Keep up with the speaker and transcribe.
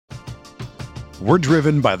We're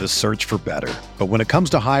driven by the search for better. But when it comes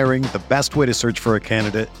to hiring, the best way to search for a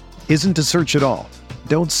candidate isn't to search at all.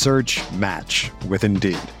 Don't search, match with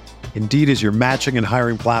Indeed. Indeed is your matching and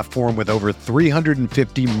hiring platform with over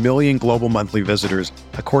 350 million global monthly visitors,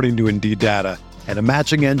 according to Indeed data, and a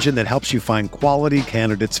matching engine that helps you find quality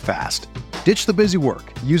candidates fast. Ditch the busy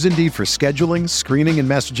work. Use Indeed for scheduling, screening, and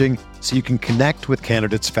messaging so you can connect with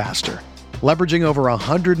candidates faster. Leveraging over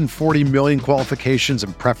 140 million qualifications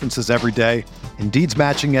and preferences every day, Indeed's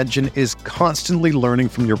matching engine is constantly learning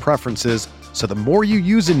from your preferences, so the more you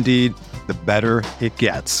use Indeed, the better it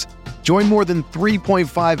gets. Join more than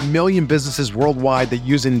 3.5 million businesses worldwide that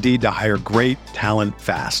use Indeed to hire great talent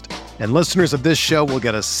fast. And listeners of this show will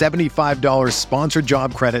get a $75 sponsored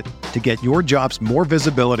job credit to get your jobs more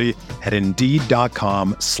visibility at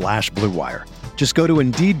Indeed.com/Blue Wire. Just go to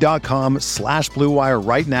Indeed.com/Blue Wire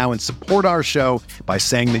right now and support our show by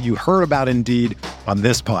saying that you heard about Indeed on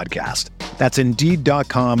this podcast. That's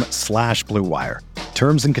Indeed.com/Blue Wire.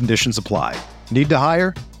 Terms and conditions apply. Need to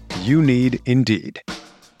hire? You need Indeed.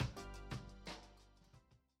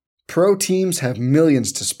 Pro teams have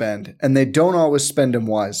millions to spend, and they don't always spend them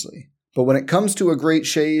wisely. But when it comes to a great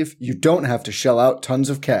shave, you don't have to shell out tons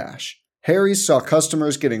of cash. Harry's saw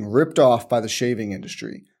customers getting ripped off by the shaving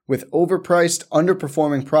industry with overpriced,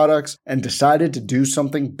 underperforming products and decided to do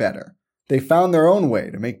something better. They found their own way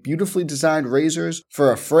to make beautifully designed razors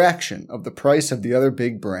for a fraction of the price of the other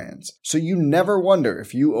big brands, so you never wonder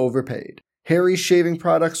if you overpaid. Harry's shaving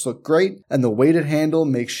products look great, and the weighted handle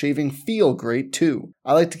makes shaving feel great too.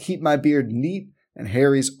 I like to keep my beard neat, and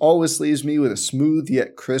Harry's always leaves me with a smooth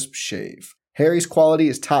yet crisp shave. Harry's quality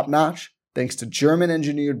is top-notch, thanks to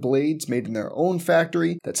German-engineered blades made in their own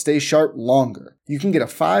factory that stay sharp longer. You can get a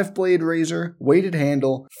 5-blade razor, weighted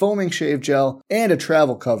handle, foaming shave gel, and a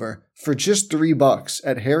travel cover for just $3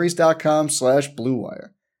 at harrys.com/Blue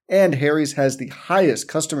Wire. And Harry's has the highest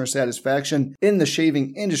customer satisfaction in the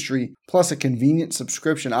shaving industry, plus a convenient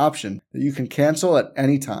subscription option that you can cancel at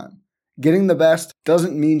any time. Getting the best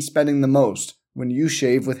doesn't mean spending the most when you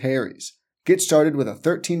shave with Harry's. Get started with a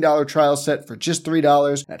 $13 trial set for just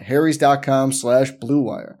 $3 at harrys.com/Blue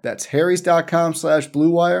Wire. That's harrys.com/Blue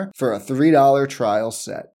Wire for a $3 trial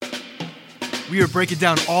set. We are breaking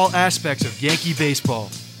down all aspects of Yankee baseball.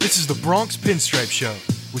 This is the Bronx Pinstripe Show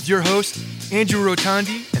with your hosts, Andrew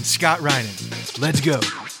Rotondi and Scott Reinen. Let's go.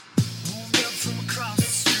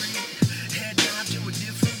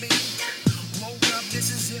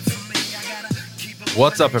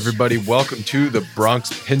 What's up, everybody? Welcome to the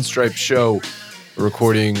Bronx Pinstripe Show. We're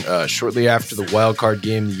recording shortly after the wild card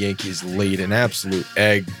game. The Yankees laid an absolute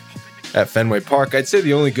egg at Fenway Park. I'd say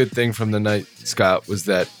the only good thing from the night, Scott, was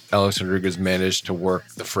that Alex Rodriguez managed to work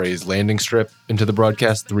the phrase landing strip into the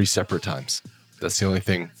broadcast 3 separate times. That's the only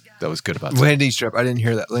thing that was good about it. Landing strip. I didn't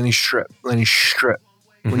hear that. Landing strip. Landing strip.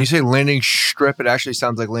 Mm-hmm. When you say landing strip, it actually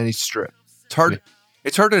sounds like landing strip. It's hard. Yeah.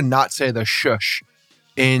 It's hard to not say the shush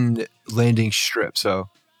in landing strip. So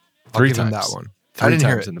I'll give him that one. I didn't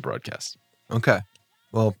hear it in the broadcast. Okay.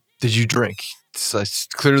 Well, did you drink? So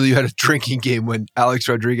clearly, you had a drinking game when Alex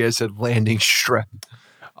Rodriguez said landing strip.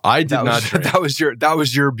 I did not drink. That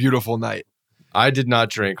was your beautiful night. I did not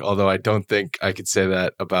drink, although I don't think I could say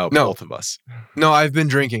that about both of us. No, I've been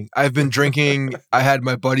drinking. I had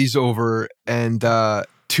my buddies over, and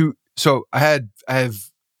so I have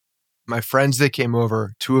my friends that came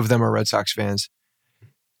over. 2 of them are Red Sox fans.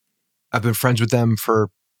 I've been friends with them for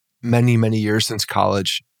many, many years since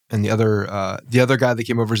college. And the other guy that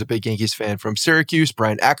came over is a big Yankees fan from Syracuse,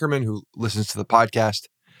 Brian Ackerman, who listens to the podcast,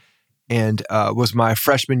 and was my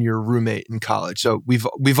freshman year roommate in college. So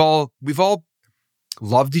we've all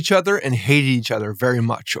loved each other and hated each other very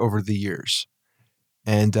much over the years.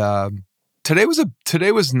 And today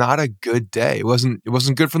was not a good day. It wasn't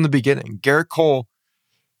good from the beginning. Garrett Cole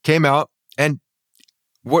came out, and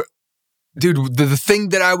the thing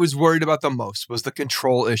that I was worried about the most was the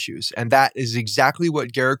control issues. And that is exactly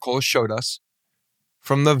what Garrett Cole showed us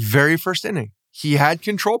from the very first inning. He had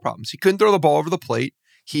control problems. He couldn't throw the ball over the plate.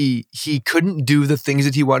 He couldn't do the things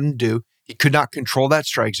that he wanted to do. He could not control that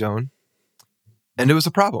strike zone. And it was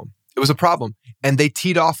a problem. And they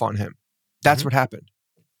teed off on him. That's what happened.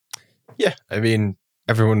 Yeah. I mean,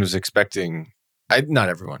 everyone was expecting, not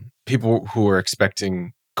everyone, people who were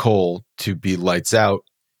expecting Cole to be lights out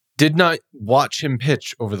did not watch him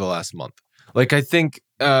pitch over the last month. Like, I think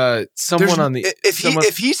if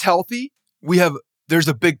he's healthy, there's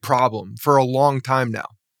a big problem for a long time now.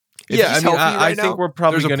 I think we're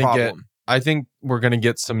probably going to get. I think we're going to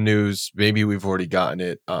get some news. Maybe we've already gotten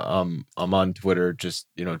it. I'm on Twitter, just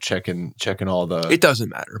checking all the. It doesn't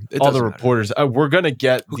matter. All the reporters. We're going to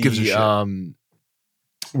get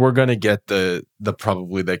we're gonna get the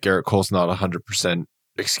probably that Garrett Cole's not 100%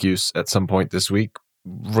 excuse at some point this week.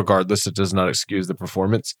 Regardless, it does not excuse the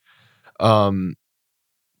performance. Lost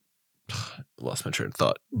my train of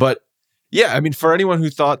thought, but yeah, I mean, for anyone who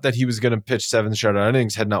thought that he was going to pitch 7 shutout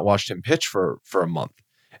innings, had not watched him pitch for a month,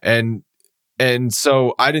 and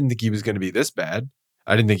so I didn't think he was going to be this bad.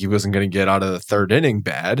 I didn't think he wasn't going to get out of the 3rd inning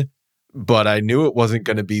bad, but I knew it wasn't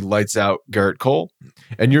going to be lights out Garrett Cole.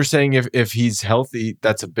 And you're saying if he's healthy,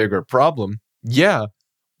 that's a bigger problem. Yeah,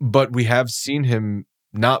 but we have seen him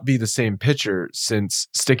not be the same pitcher since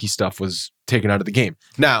Sticky Stuff was taken out of the game.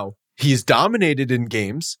 Now, he's dominated in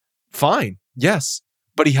games, fine, yes,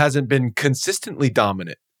 but he hasn't been consistently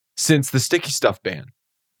dominant since the Sticky Stuff ban.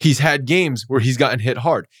 He's had games where he's gotten hit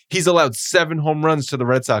hard. He's allowed 7 home runs to the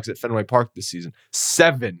Red Sox at Fenway Park this season.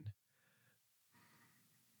 7.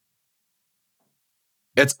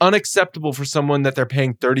 It's unacceptable for someone that they're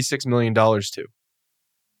paying $36 million to.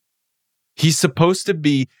 He's supposed to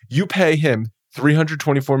be, you pay him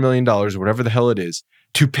 $324 million, or whatever the hell it is,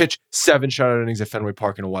 to pitch 7 shutout innings at Fenway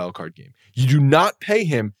Park in a wild card game. You do not pay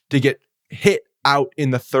him to get hit out in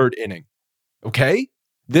the 3rd inning. Okay?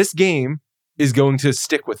 This game is going to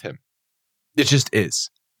stick with him. It just is.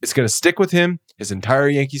 It's going to stick with him his entire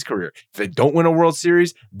Yankees career. If they don't win a World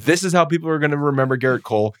Series, this is how people are going to remember Garrett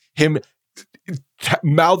Cole. Him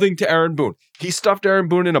mouthing to Aaron Boone. He stuffed Aaron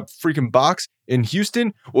Boone in a freaking box in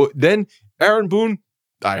Houston. Well, then Aaron Boone,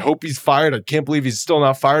 I hope he's fired. I can't believe he's still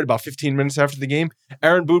not fired about 15 minutes after the game.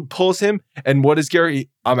 Aaron Boone pulls him, and what is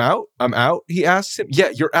Gary? I'm out. He asks him. Yeah,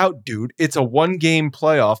 you're out, dude. It's a 1-game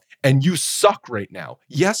playoff, and you suck right now.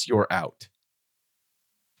 Yes, you're out.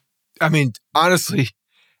 I mean, honestly,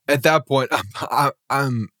 at that point,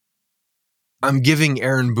 I'm giving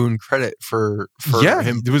Aaron Boone credit for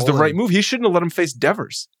him. It was the right move. He shouldn't have let him face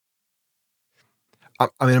Devers.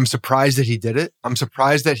 I mean, I'm surprised that he did it. I'm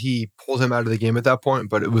surprised that he pulled him out of the game at that point,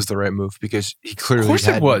 but it was the right move because he clearly of course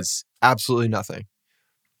had it was absolutely nothing.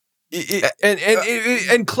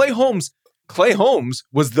 And Clay Holmes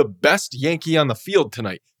was the best Yankee on the field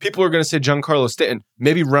tonight. People are going to say Giancarlo Stanton,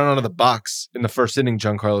 maybe run out of the box in the 1st inning,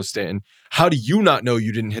 Giancarlo Stanton. How do you not know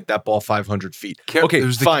you didn't hit that ball 500 feet? Okay,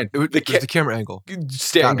 fine. It was the camera angle.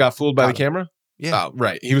 Stanton got fooled by the camera? Yeah. Oh,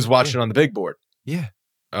 right. He was watching on the big board. Yeah.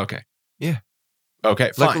 Okay. Yeah.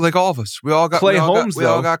 Okay, fine. Like all of us. We all got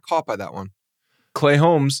caught by that one. Clay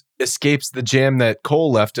Holmes escapes the jam that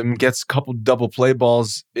Cole left him, gets a couple double play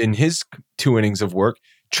balls in his 2 innings of work,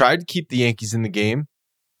 tried to keep the Yankees in the game.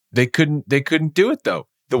 They couldn't do it, though.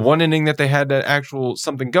 The 1 inning that they had an actual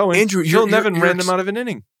something going, Andrew, Phil Nevin ran them out of an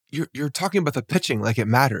inning. You're talking about the pitching like it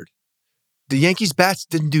mattered. The Yankees bats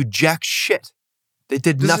didn't do jack shit. They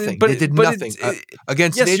did nothing. They did nothing.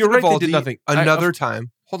 Against Nathan Eovaldi, they did nothing. Another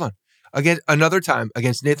time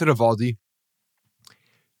against Nathan Eovaldi,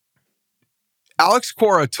 Alex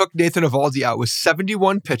Cora took Nathan Eovaldi out with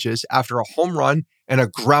 71 pitches after a home run and a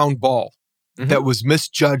ground ball that was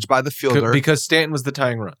misjudged by the fielder. Because Stanton was the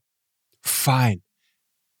tying run. Fine.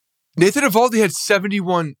 Nathan Eovaldi had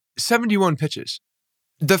 71 pitches.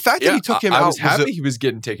 The fact that he took him out, I was happy he was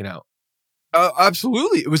getting taken out.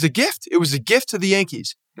 Absolutely. It was a gift. It was a gift to the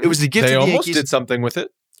Yankees. It was a gift to the Yankees. They almost did something with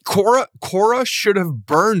it. Cora should have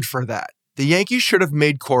burned for that. The Yankees should have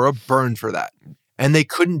made Cora burn for that. And they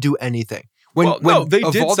couldn't do anything. When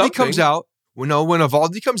Eovaldi comes out, when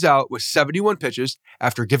Eovaldi comes out with 71 pitches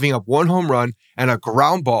after giving up 1 home run and a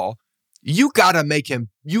ground ball, you gotta make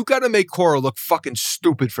Cora look fucking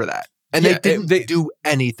stupid for that. And they didn't do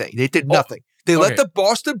anything. They did nothing. They let the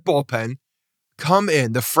Boston bullpen come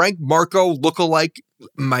in. The Frank Marco lookalike,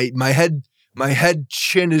 my head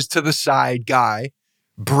chin is to the side guy,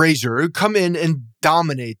 Brazier, come in and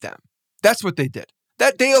dominate them. That's what they did.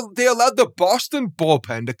 That they allowed the Boston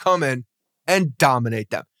bullpen to come in and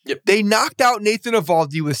dominate them. Yep. They knocked out Nathan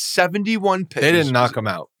Eovaldi with 71 pitches. They didn't knock him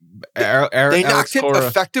out. They knocked him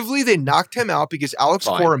effectively. They knocked him out because Alex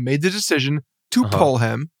Cora made the decision to pull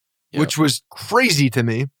him, which was crazy to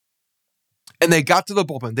me. And they got to the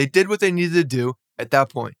bullpen. They did what they needed to do at that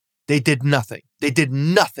point. They did nothing.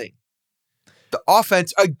 The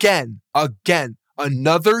offense, again,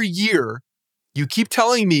 another year. You keep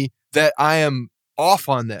telling me that I am off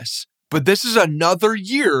on this, but this is another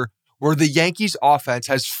year where the Yankees offense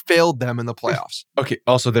has failed them in the playoffs. Okay.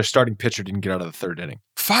 Also, their starting pitcher didn't get out of the 3rd inning.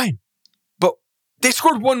 Fine. But they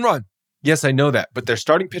scored 1 run. Yes, I know that, but their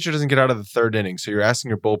starting pitcher doesn't get out of the 3rd inning, so you're asking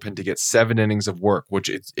your bullpen to get 7 innings of work, which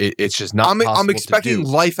it's just not possible. I'm expecting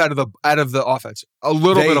life out of the offense, a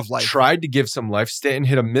little bit of life. They tried to give some life. Stanton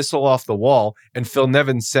hit a missile off the wall, and Phil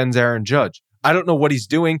Nevin sends Aaron Judge. I don't know what he's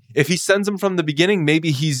doing. If he sends him from the beginning,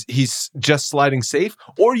 maybe he's just sliding safe,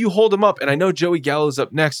 or you hold him up. And I know Joey Gallo's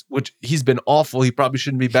up next, which he's been awful. He probably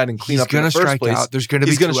shouldn't be batting cleanup in the first place. Out. There's going to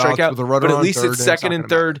be two strike out, with a runner but at on least third, it's second and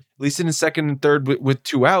third. At least in second and third with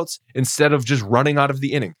 2 outs instead of just running out of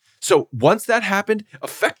the inning. So once that happened,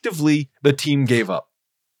 effectively the team gave up,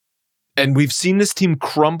 and we've seen this team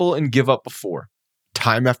crumble and give up before,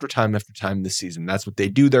 time after time after time this season. That's what they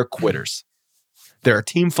do. They're quitters. They're a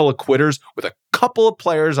team full of quitters with a couple of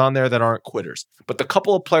players on there that aren't quitters. But the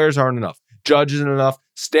couple of players aren't enough. Judge isn't enough.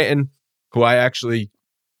 Stanton, who I actually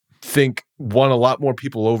think won a lot more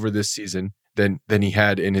people over this season than he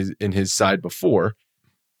had in his side before.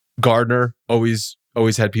 Gardner always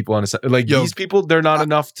had people on his side. Like these people, they're not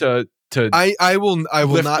enough to I will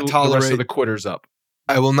not tolerate the rest of the quitters up.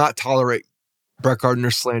 I will not tolerate Brett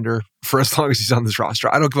Gardner slander for as long as he's on this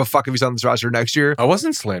roster. I don't give a fuck if he's on this roster next year. I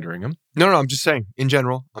wasn't slandering him. No, I'm just saying in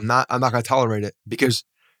general, I'm not going to tolerate it because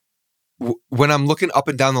when I'm looking up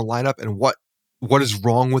and down the lineup and what is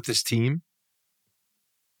wrong with this team,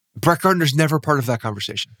 Brett Gardner's never part of that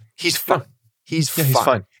conversation. He's fine. He's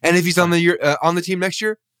fine. And if he's on the team next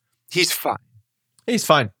year, he's fine. He's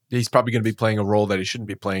fine. He's probably going to be playing a role that he shouldn't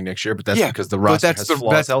be playing next year, but that's because the roster has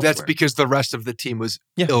flaws elsewhere. That's because the rest of the team was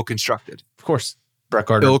ill-constructed. Of course. Brett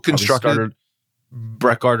Gardner ill-constructed.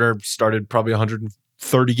 Brett Gardner started probably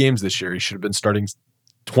 130 games this year. He should have been starting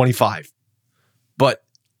 25. But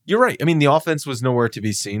you're right. I mean, the offense was nowhere to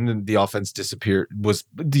be seen, and the offense disappeared.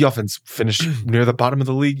 The offense finished near the bottom of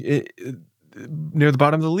the league.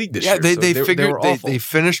 This year. They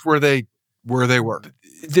finished where they were.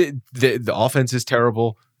 The offense is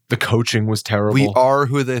terrible. The coaching was terrible. We are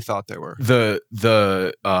who they thought they were.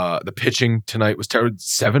 The pitching tonight was terrible.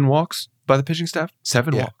 7 walks by the pitching staff.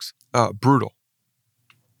 7 walks. Brutal.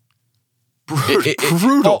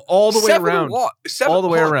 Brutal. All the way around. All the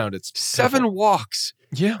way around. It's 7 walks.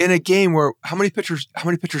 Yeah. In a game where how many pitchers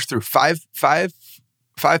threw? Five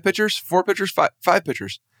pitchers? 4 pitchers? Five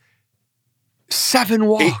pitchers. 7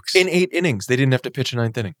 walks. In 8 innings. They didn't have to pitch a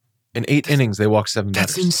 9th inning. In 8 innings, they walked 7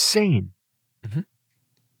 batters. That's insane. Mm-hmm.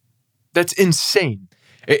 That's insane.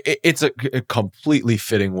 It's a completely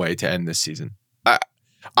fitting way to end this season.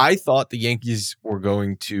 I thought the Yankees were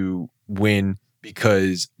going to win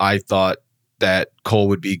because I thought that Cole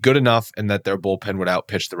would be good enough and that their bullpen would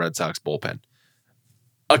outpitch the Red Sox bullpen.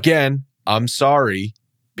 Again, I'm sorry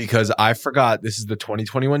because I forgot this is the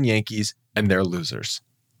 2021 Yankees and they're losers.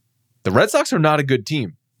 The Red Sox are not a good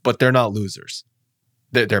team, but they're not losers.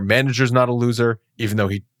 Their manager's not a loser, even though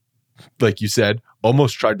he, like you said,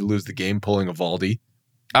 almost tried to lose the game pulling Eovaldi.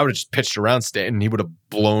 I would have just pitched around Stanton. He would have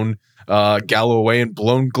blown Gallo away and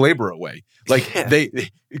blown Glaber away. Like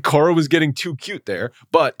Cora was getting too cute there,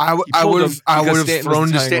 but I would have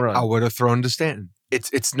thrown to Stanton.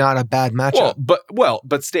 It's not a bad matchup.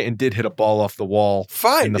 But Stanton did hit a ball off the wall.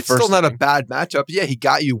 Fine, it's still not a bad matchup. Yeah, he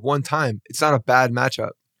got you one time. It's not a bad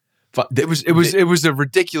matchup. It was a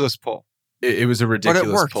ridiculous pull. It was a ridiculous but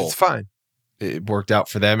it worked. pull. It's fine. It worked out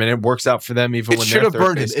for them, and it works out for them even when they're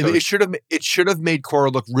third base coach. It should have made Cora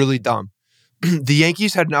look really dumb. The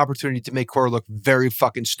Yankees had an opportunity to make Cora look very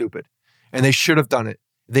fucking stupid, and they should have done it.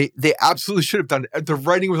 They absolutely should have done it. The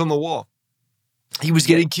writing was on the wall. He was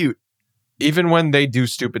getting cute. Even when they do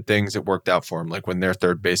stupid things, it worked out for him. Like when their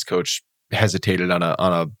third base coach hesitated on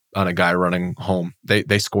a guy running home,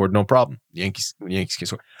 they scored no problem. The Yankees can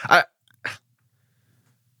score.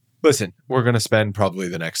 Listen, we're going to spend probably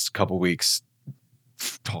the next couple weeks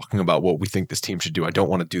talking about what we think this team should do. I don't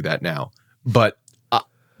want to do that now, but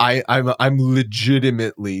I'm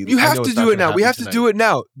legitimately. You have to do it now. We have to do it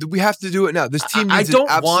now. We have to do it now. This team needs an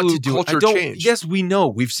absolute culture change. Yes, we know.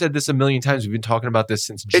 We've said this a million times. We've been talking about this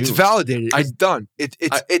since June. It's validated. It's done.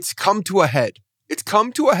 It's come to a head. It's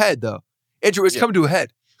come to a head, though. Andrew, it's come to a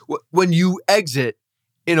head. When you exit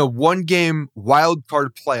in a 1-game wild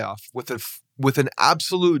card playoff with an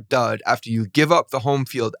absolute dud after you give up the home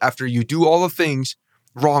field, after you do all the things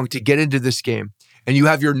wrong to get into this game, and you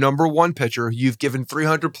have your number 1 pitcher you've given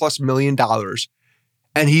 $300+ million,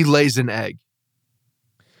 and he lays an egg.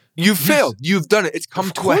 You've failed. You've done it. It's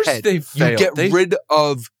come to a head. They've failed. You get rid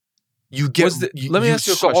of. Let me ask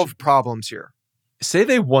you a question. Solve problems here. Say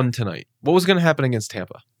they won tonight. What was going to happen against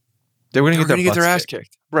Tampa? They were going to get their ass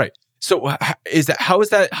kicked. Right. So how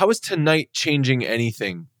is tonight changing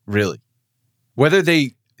anything really? Whether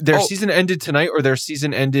their season ended tonight or their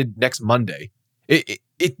season ended next Monday, it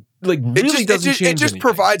doesn't change. It just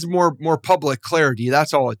provides more public clarity.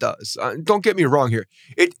 That's all it does. Don't get me wrong here.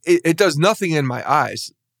 It does nothing in my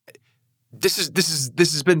eyes. This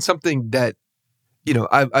has been something that,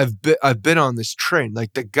 I've been on this train.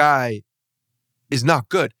 Like the guy is not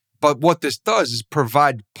good. But what this does is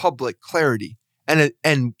provide public clarity.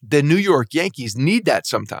 And the New York Yankees need that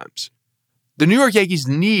sometimes. The New York Yankees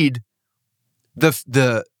need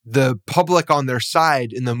the public on their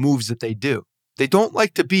side in the moves that they do. They don't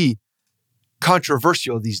like to be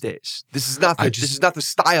controversial these days. This is not the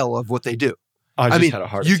style of what they do. I mean, had a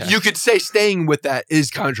heart attack. You could say staying with that is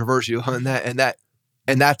controversial, and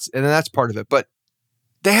that's part of it. But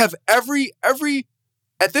they have every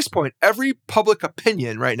at this point, every public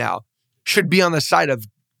opinion right now should be on the side of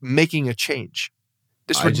making a change.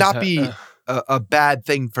 This would not be a bad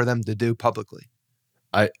thing for them to do publicly.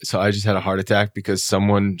 So I just had a heart attack because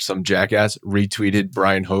some jackass retweeted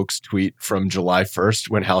Brian Hoke's tweet from July 1st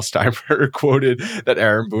when Hal Steinbrenner quoted that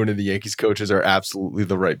Aaron Boone and the Yankees coaches are absolutely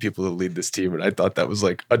the right people to lead this team. And I thought that was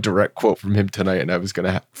like a direct quote from him tonight, and I was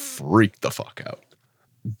going to freak the fuck out.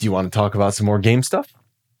 Do you want to talk about some more game stuff?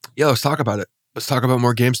 Yeah, let's talk about it. Let's talk about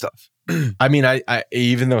more game stuff. I mean, I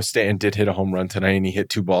even though Stanton did hit a home run tonight and he hit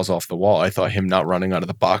 2 balls off the wall, I thought him not running out of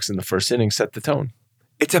the box in the first inning set the tone.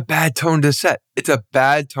 It's a bad tone to set. It's a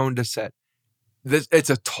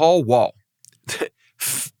tall wall.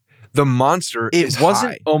 The monster is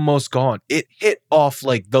wasn't high. Almost gone. It hit off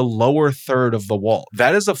like the lower third of the wall.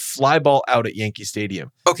 That is a fly ball out at Yankee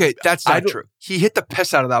Stadium. Okay, that's not true. He hit the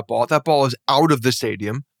piss out of that ball. That ball is out of the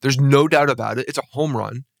stadium. There's no doubt about it. It's a home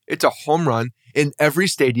run. It's a home run in every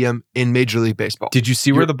stadium in Major League Baseball. Did you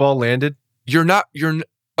see where the ball landed?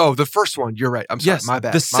 Oh, the first one. You're right. I'm sorry. Yes, my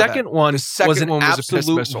bad. The second one was an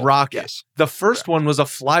absolute rocket. Yes. The first one was a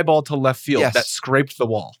fly ball to left field that scraped the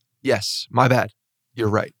wall. Yes, my bad. You're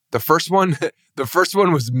right. The first one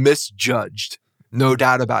was misjudged. No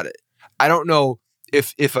doubt about it. I don't know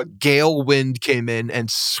if a gale wind came in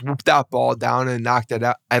and swooped that ball down and knocked it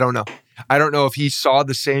out. I don't know. I don't know if he saw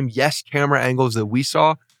the same camera angles that we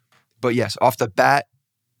saw, but yes, off the bat,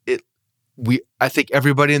 I think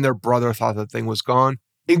everybody and their brother thought the thing was gone,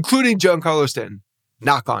 including Giancarlo Stanton.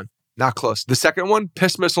 Not gone. Not close. The second one,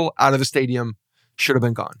 piss missile out of the stadium, should have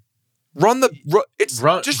been gone. Run. Just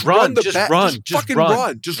run. Just run.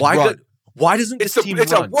 Why doesn't this team run?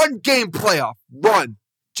 It's a one-game playoff. Run.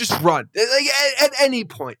 Just run. Like, at any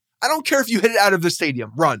point. I don't care if you hit it out of the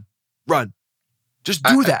stadium. Run. Just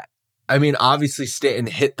do that. I mean, obviously Stanton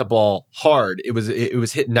hit the ball hard. It was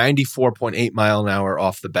hit 94.8 mile an hour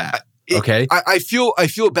off the bat. Okay. I feel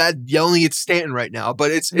bad yelling at Stanton right now,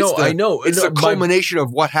 but I know. It's the culmination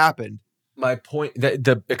of what happened. My point,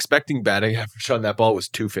 the expecting batting average on that ball was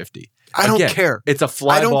 250. I don't care. It's a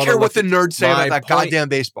fly ball. I don't care what the nerds say about that goddamn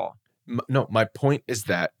baseball. No, my point is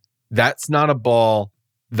that that's not a ball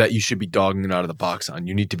that you should be dogging it out of the box on.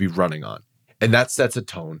 You need to be running on. And that sets a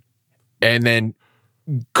tone. And then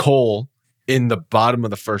Cole, in the bottom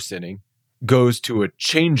of the first inning, goes to a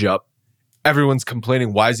changeup. Everyone's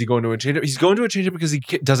complaining, why is he going to a changeup? He's going to a changeup because he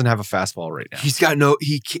doesn't have a fastball right now. He's got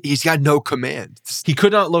no command. He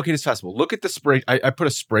could not locate his fastball. Look at the spray. I put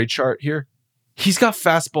a spray chart here. He's got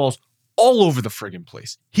fastballs all over the friggin'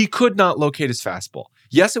 place. He could not locate his fastball.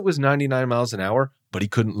 Yes, it was 99 miles an hour, but he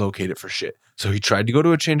couldn't locate it for shit. So he tried to go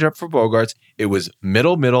to a changeup for Bogarts. It was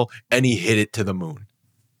middle, and he hit it to the moon.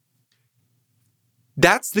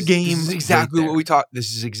 That's the game. This is exactly what we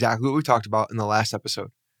talked about in the last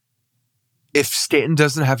episode. If Stanton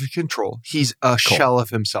doesn't have control, he's a shell of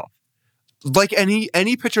himself. Like any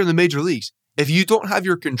pitcher in the major leagues, if you don't have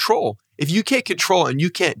your control, if you can't control and you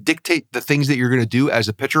can't dictate the things that you're going to do as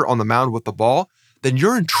a pitcher on the mound with the ball, then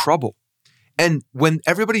you're in trouble. And when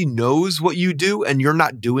everybody knows what you do and you're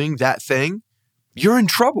not doing that thing, you're in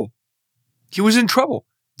trouble. He was in trouble.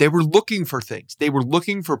 They were looking for things. They were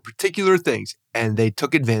looking for particular things, and they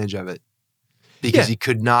took advantage of it because he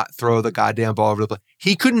could not throw the goddamn ball over the plate.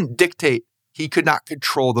 He couldn't dictate. He could not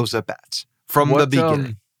control those at-bats from the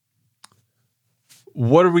beginning.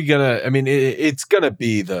 What are we going to... I mean, it's going to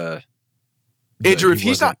be the... Andrew, if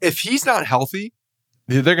he's not healthy...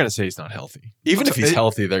 They're going to say he's not healthy. Even if he's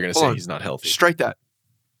healthy, they're going to say he's not healthy. Strike that.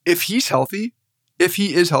 If he's healthy, if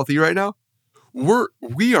he is healthy right now,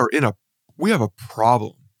 we have a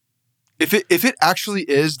problem. If it actually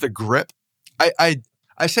is the grip, I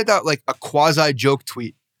sent out like a quasi joke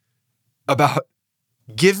tweet about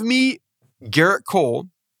give me Garrett Cole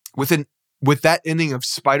with that inning of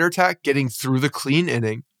spider tack getting through the clean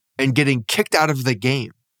inning and getting kicked out of the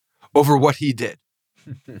game over what he did.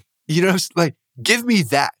 Like give me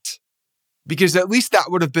that, because at least that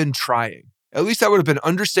would have been trying. At least that would have been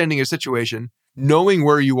understanding a situation, knowing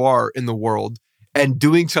where you are in the world, and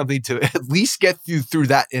doing something to at least get you through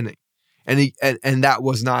that inning. And that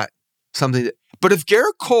was not something that... But if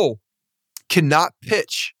Garrett Cole cannot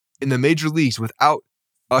pitch in the major leagues without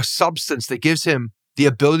a substance that gives him the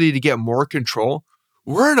ability to get more control,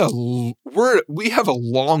 we have a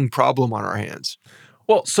long problem on our hands.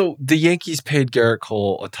 Well, so the Yankees paid Garrett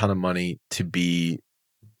Cole a ton of money to be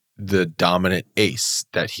the dominant ace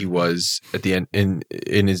that he was at the end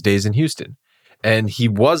in his days in Houston. And he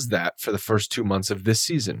was that for the first 2 months of this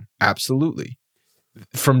season. Absolutely.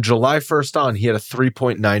 From July 1st on, he had a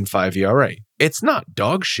 3.95 ERA. It's not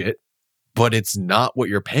dog shit, but it's not what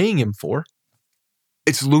you're paying him for.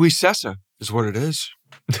 It's Luis Sessa is what it is.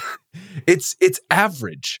 It's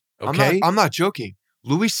average. Okay. I'm not joking.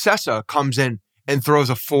 Luis Sessa comes in and throws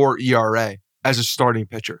a 4 ERA as a starting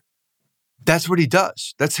pitcher. That's what he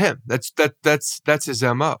does. That's him. That's his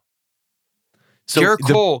MO. So Garrett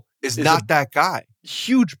Cole is not that guy.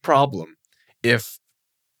 Huge problem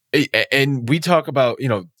and we talk about,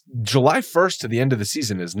 July 1st to the end of the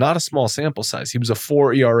season is not a small sample size. He was a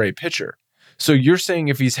 4 ERA pitcher. So you're saying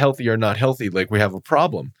if he's healthy or not healthy, like we have a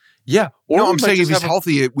problem. Yeah. Or no, I'm saying if he's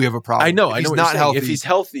healthy, we have a problem. I know. If he's not healthy. If he's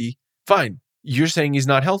healthy, fine. You're saying he's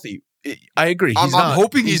not healthy. I agree. I'm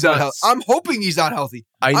hoping he's not healthy. I'm hoping he's not healthy.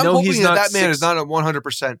 I know he's not. That man is not at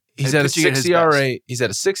 100%. He's at a 6 ERA. He's at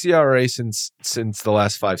a 6 ERA since the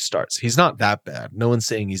last 5 starts. He's not that bad. No one's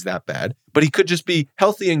saying he's that bad. But he could just be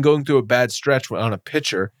healthy and going through a bad stretch on a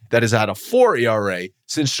pitcher that is at a 4 ERA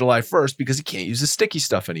since July 1st because he can't use the sticky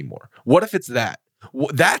stuff anymore. What if it's that?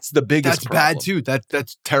 That's the biggest problem. That's bad too.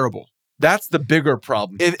 That's terrible. That's the bigger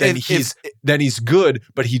problem. Then he's good,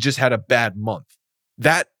 but he just had a bad month.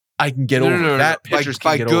 That I can get over. No. That pitchers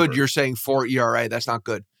by can get good, over. You're saying 4 ERA. That's not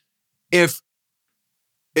good. If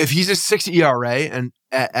he's a 6 ERA and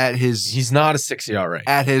at his he's not a 6 ERA.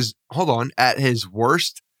 At his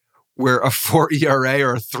worst, where a 4 ERA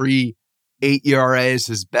or a 3.8 ERA is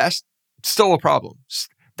his best, still a problem.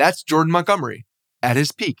 That's Jordan Montgomery at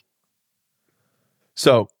his peak.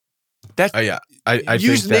 So that's I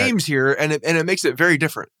use think names here, and it makes it very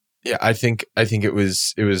different. Yeah, I think it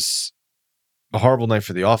was a horrible night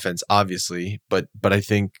for the offense, obviously, but I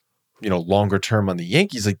think longer term on the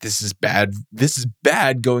Yankees, like this is bad. This is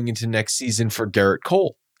bad going into next season for Garrett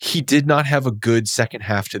Cole. He did not have a good second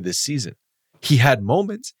half to this season. He had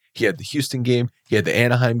moments. He had the Houston game. He had the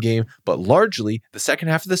Anaheim game, but largely the second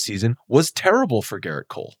half of the season was terrible for Garrett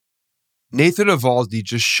Cole. Nathan Eovaldi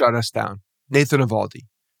just shut us down. Nathan Eovaldi,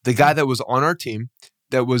 the guy that was on our team,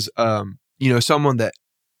 that was someone that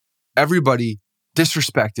everybody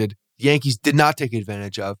disrespected. The Yankees did not take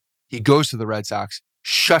advantage of. He goes to the Red Sox,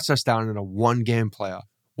 shuts us down in a 1-game playoff.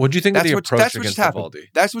 What do you think of the approach against Eovaldi?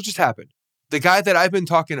 That's what just happened. The guy that I've been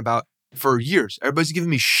talking about for years. Everybody's giving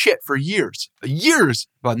me shit for years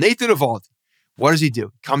about Nathan Eovaldi. What does he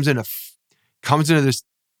do? Comes into this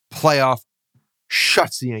playoff,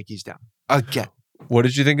 shuts the Yankees down again. What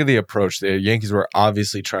did you think of the approach? The Yankees were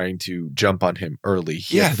obviously trying to jump on him early.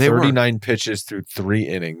 He had 39 pitches through 3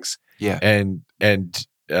 innings. Yeah. And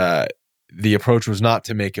the approach was not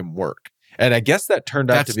to make him work. And I guess that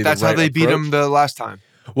turned out to be the right approach. That's how they beat him the last time.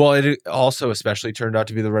 Well, it also especially turned out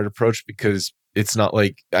to be the right approach because it's not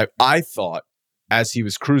like I thought as he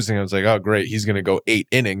was cruising, I was like, oh, great, he's going to go 8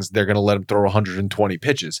 innings. They're going to let him throw 120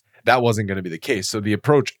 pitches. That wasn't going to be the case. So the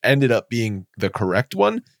approach ended up being the correct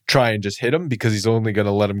one. Try and just hit him because he's only going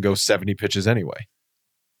to let him go 70 pitches anyway.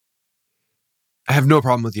 I have no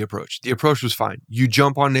problem with the approach. The approach was fine. You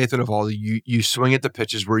jump on Nathan Eovaldi. You swing at the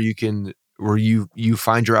pitches where you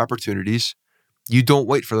find your opportunities. You don't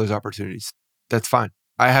wait for those opportunities. That's fine.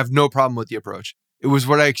 I have no problem with the approach. It was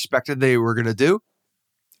what I expected they were going to do,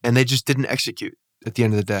 and they just didn't execute at the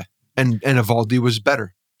end of the day. And Eovaldi was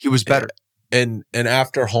better. He was better. And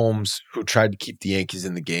after Holmes, who tried to keep the Yankees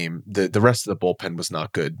in the game, the rest of the bullpen was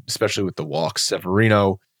not good, especially with the walks.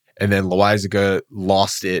 Severino and then Loaizaga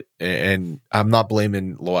lost it. And I'm not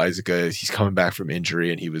blaming Loaizaga. He's coming back from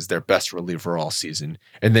injury, and he was their best reliever all season.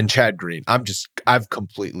 And then Chad Green. I've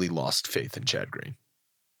completely lost faith in Chad Green.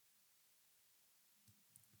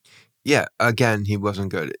 Yeah, again, he wasn't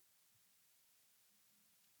good.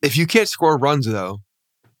 If you can't score runs, though,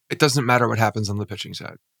 it doesn't matter what happens on the pitching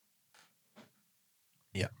side.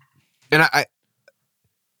 Yeah. And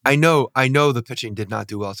I know the pitching did not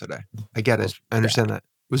do well today. I get it. I understand that.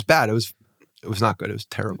 It was bad. It was not good. It was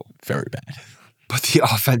terrible. Very bad. But the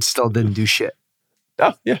offense still didn't do shit.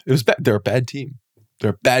 Oh, yeah. It was bad. They're a bad team.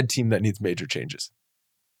 They're a bad team that needs major changes.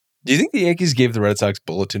 Do you think the Yankees gave the Red Sox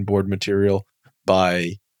bulletin board material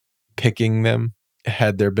by picking them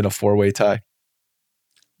had there been a 4-way tie?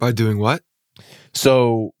 By doing what?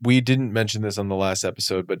 So we didn't mention this on the last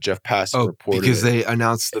episode, but Jeff Passan reported because they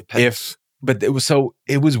announced the picks. But it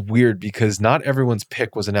was weird because not everyone's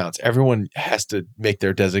pick was announced. Everyone has to make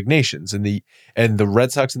their designations, and the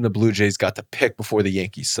Red Sox and the Blue Jays got the pick before the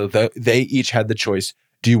Yankees, so they each had the choice.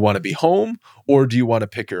 Do you want to be home or do you want to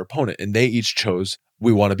pick your opponent? And they each chose,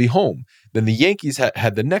 we want to be home. Then the Yankees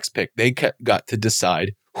had the next pick. They got to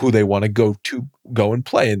decide who they want to go and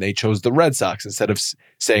play. And they chose the Red Sox instead of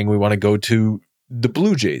saying we want to go to the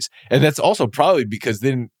Blue Jays. And that's also probably because they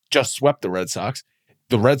didn't just swept the Red Sox.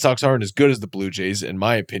 The Red Sox aren't as good as the Blue Jays, in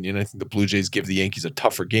my opinion. I think the Blue Jays give the Yankees a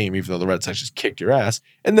tougher game, even though the Red Sox just kicked your ass.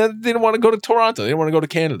 And then they didn't want to go to Toronto. They didn't want to go to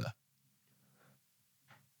Canada.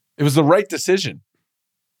 It was the right decision.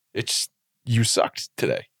 You sucked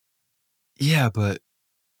today. Yeah, but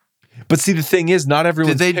see, the thing is, not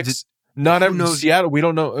everyone picks. Not everyone knows Seattle. We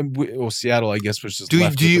don't know. Seattle, I guess, was just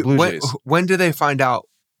left with the Blue Jays. When do they find out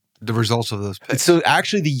the results of those picks? So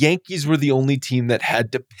actually, the Yankees were the only team that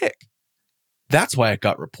had to pick. That's why it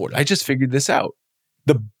got reported. I just figured this out.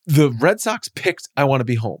 The Red Sox picked, I want to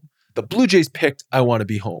be home. The Blue Jays picked, I want to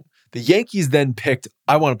be home. The Yankees then picked,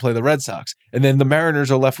 I want to play the Red Sox. And then the Mariners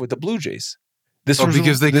are left with the Blue Jays.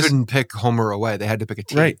 Because they couldn't pick home or away. They had to pick a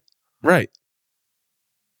team. Right.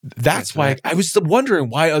 That's why I was wondering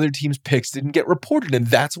why other teams' picks didn't get reported. And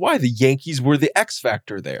that's why the Yankees were the X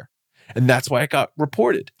factor there. And that's why it got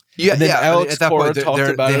reported. Yeah, and then Alex Cora talked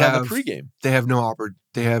about it on the pregame. They have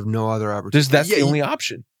no other opportunity. That's the only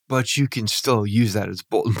option. But you can still use that as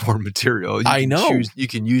bulletin board material. I know. You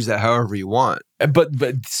can use that however you want. But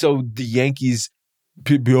so the Yankees,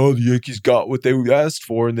 the Yankees got what they asked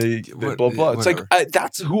for, and they blah blah. Whatever. It's like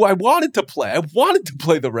that's who I wanted to play. I wanted to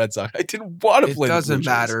play the Red Sox. I didn't want to play. It doesn't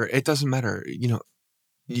matter. It doesn't matter. You know,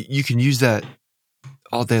 you can use that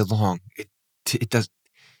all day long. It does.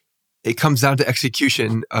 It comes down to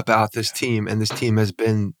execution about this team, and this team has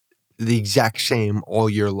been the exact same all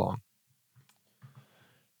year long.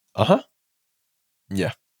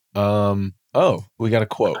 Yeah. Oh, we got a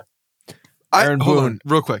quote. Aaron Boone. Hold on,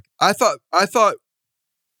 real quick. I thought I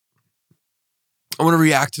want to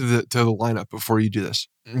react to the lineup before you do this.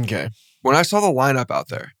 Okay. When I saw the lineup out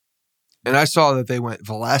there, and I saw that they went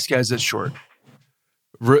Velasquez at short,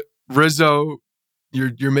 Rizzo.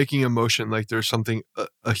 You're making a motion like there's something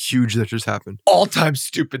a huge that just happened. All-time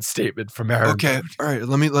stupid statement from Aaron. Okay, Boone. all right.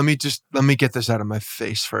 Let me get this out of my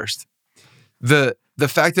face first. The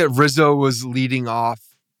fact that Rizzo was leading off,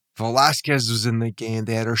 Velasquez was in the game.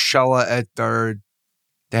 They had Urshela at third.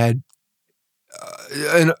 They had,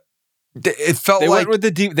 and it felt they like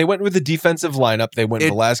they went with the defensive lineup. They went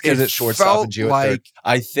Velasquez at shortstop and Gio at third.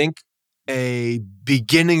 I think a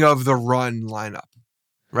beginning of the run lineup.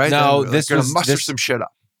 Right? No, this was going to muster some shit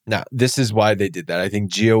up. No, this is why they did that. I think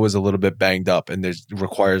Gio was a little bit banged up, and it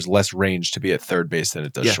requires less range to be at third base than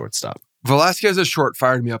it does shortstop. Velasquez at short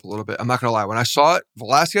fired me up a little bit. I'm not going to lie. When I saw it,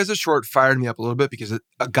 Velasquez at short fired me up a little bit because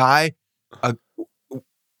a guy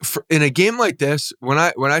in a game like this, when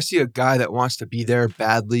I see a guy that wants to be there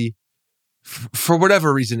badly, for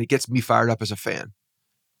whatever reason, it gets me fired up as a fan.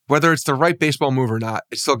 Whether it's the right baseball move or not,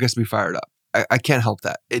 it still gets me fired up. I can't help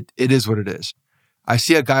that. It is what it is. I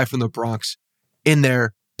see a guy from the Bronx in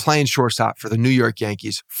there playing shortstop for the New York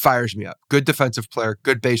Yankees, fires me up. Good defensive player,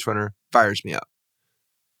 good base runner, fires me up.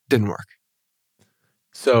 Didn't work.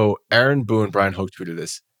 So Aaron Boone, Brian Hoke tweeted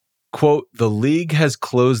this, quote, "The league has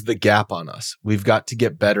closed the gap on us. We've got to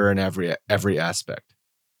get better in every aspect."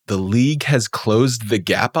 The league has closed the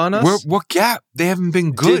gap on us? What gap? They haven't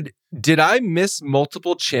been good. Did I miss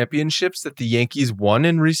multiple championships that the Yankees won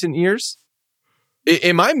in recent years?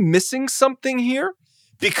 Am I missing something here?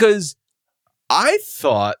 Because I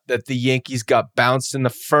thought that the Yankees got bounced in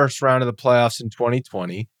the first round of the playoffs in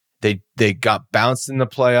 2020. They got bounced in the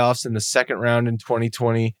playoffs in the second round in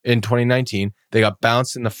 2019. They got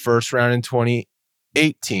bounced in the first round in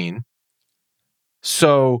 2018.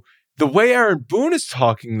 So the way Aaron Boone is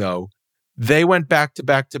talking, though, they went back to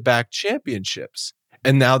back championships,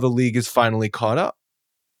 and now the league is finally caught up.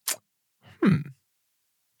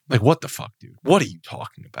 Like, what the fuck, dude? What are you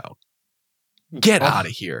talking about? Get out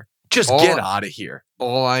of here. Get out of here.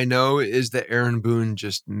 All I know is that Aaron Boone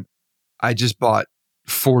I just bought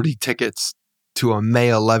 40 tickets to a May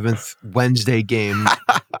 11th Wednesday game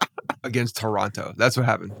against Toronto. That's what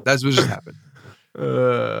happened. That's what just happened.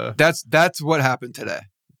 That's what happened today.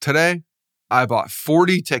 Today, I bought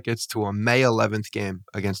 40 tickets to a May 11th game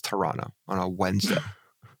against Toronto on a Wednesday.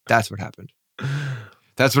 That's what happened.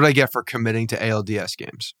 That's what I get for committing to ALDS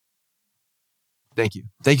games. Thank you.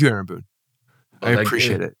 Thank you, Aaron Boone. I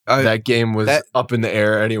appreciate it. That game was up in the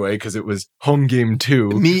air anyway because it was home game 2.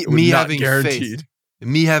 Me having guaranteed. faith.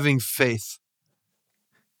 Me having faith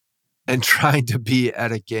and trying to be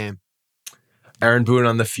at a game. Aaron Boone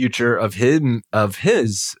on the future of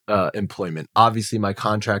his employment. Obviously, my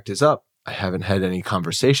contract is up. I haven't had any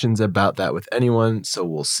conversations about that with anyone, so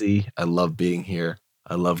we'll see. I love being here.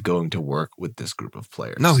 I love going to work with this group of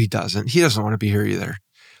players. No, he doesn't. He doesn't want to be here either.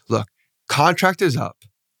 Look, contract is up.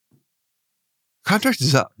 Contract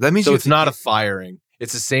is up. That means so it's not a firing.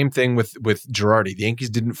 It's the same thing with Girardi. The Yankees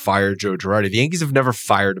didn't fire Joe Girardi. The Yankees have never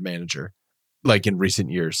fired a manager like in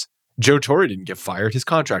recent years. Joe Torre didn't get fired. His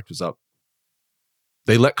contract was up.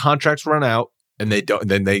 They let contracts run out and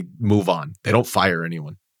then they move on. They don't fire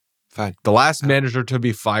anyone. Fine. The last manager to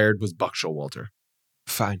be fired was Buck Showalter.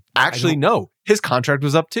 Fine. Actually, no. His contract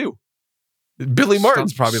was up too. Billy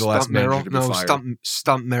Martin's probably the last manager to be fired.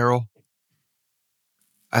 Stump Merrill.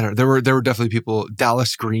 I don't know. There were definitely people.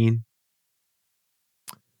 Dallas Green.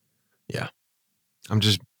 Yeah. I'm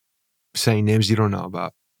just saying names you don't know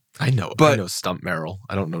about. I know Stump Merrill.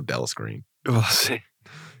 I don't know Dallas Green. We'll see.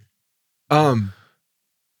 I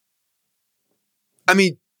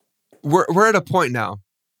mean, we're at a point now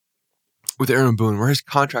with Aaron Boone where his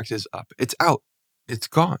contract is up. It's out. It's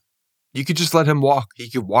gone. You could just let him walk. He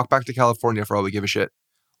could walk back to California for all we give a shit.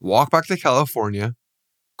 Walk back to California,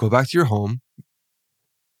 go back to your home,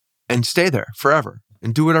 and stay there forever.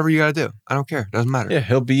 And do whatever you got to do. I don't care. It doesn't matter. Yeah,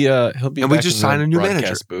 he'll be. And we just sign a new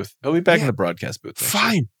manager. Booth. He'll be back in the broadcast booth.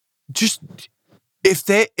 Fine. Just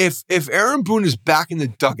if Aaron Boone is back in the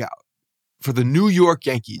dugout for the New York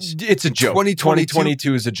Yankees, it's a joke.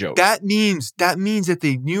 2022 is a joke. That means that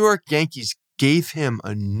the New York Yankees gave him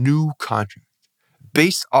a new contract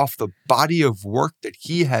based off the body of work that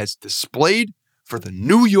he has displayed for the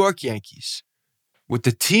New York Yankees with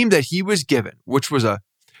the team that he was given, which was a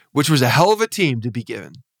hell of a team to be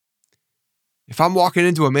given. If I'm walking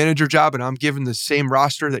into a manager job and I'm given the same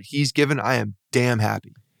roster that he's given, I am damn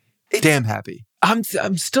happy. Damn happy. I'm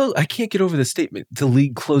still, I can't get over the statement, the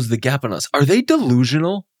league closed the gap on us. Are they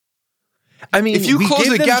delusional? I mean, if you close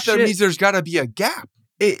the gap, that means there's got to be a gap.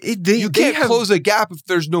 You can't close a gap if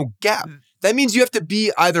there's no gap. That means you have to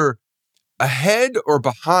be either ahead or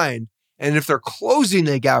behind. And if they're closing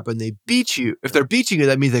the gap and they beat you, if they're beating you,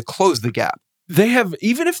 that means they close the gap. They have,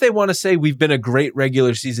 even if they want to say we've been a great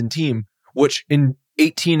regular season team, which in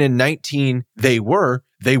 18 and 19 they weren't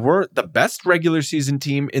the best regular season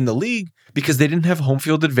team in the league because they didn't have home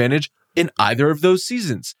field advantage in either of those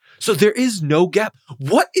seasons. So there is no gap.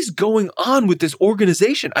 What is going on with this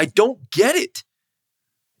organization? I don't get it.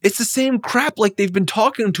 It's the same crap like they've been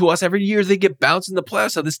talking to us every year. They get bounced in the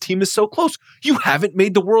playoffs. How this team is so close. You haven't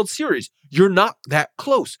made the World Series. You're not that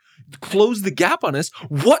close. Close the gap on us.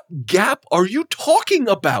 What gap are you talking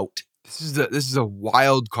about? This is a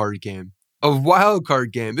wild card game. A wild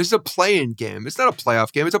card game. This is a play-in game. It's not a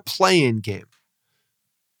playoff game. It's a play-in game.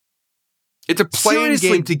 It's a play-in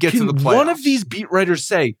game to get to the playoffs. One of these beat writers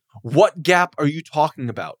say, what gap are you talking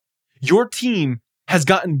about? Your team has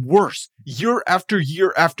gotten worse year after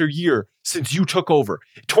year after year since you took over.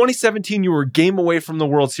 2017, you were a game away from the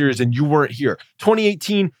World Series and you weren't here.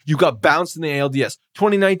 2018, you got bounced in the ALDS.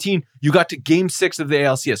 2019, you got to Game 6 of the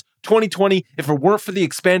ALCS. 2020, if it weren't for the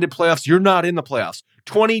expanded playoffs, you're not in the playoffs.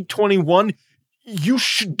 2021, you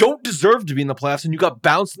don't deserve to be in the playoffs and you got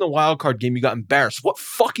bounced in the wild card game. You got embarrassed. What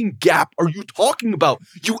fucking gap are you talking about?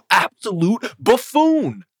 You absolute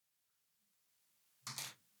buffoon.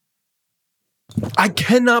 I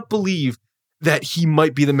cannot believe that he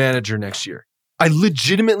might be the manager next year. I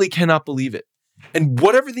legitimately cannot believe it. And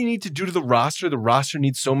whatever they need to do to the roster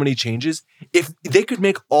needs so many changes. If they could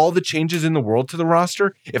make all the changes in the world to the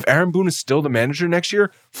roster, if Aaron Boone is still the manager next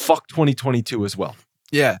year, fuck 2022 as well.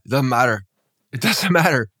 Yeah, it doesn't matter. It doesn't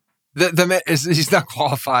matter. The man he's not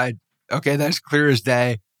qualified. Okay, that's clear as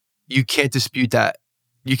day. You can't dispute that.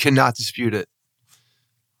 You cannot dispute it.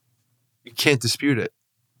 You can't dispute it.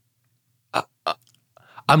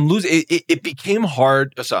 I'm losing. It became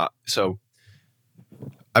hard. So,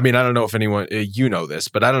 I mean, I don't know if anyone, you know this,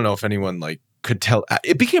 but I don't know if anyone could tell.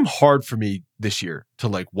 It became hard for me this year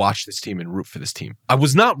to watch this team and root for this team. I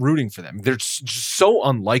was not rooting for them. They're just so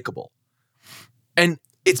unlikable. And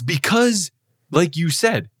it's because, like you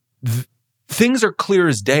said, things are clear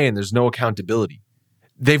as day and there's no accountability.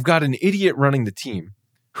 They've got an idiot running the team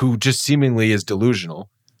who just seemingly is delusional.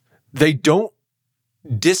 They don't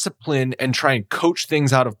discipline and try and coach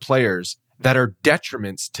things out of players that are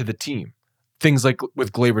detriments to the team. Things like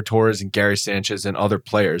with Gleyber Torres and Gary Sanchez and other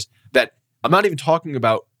players that I'm not even talking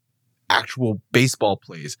about actual baseball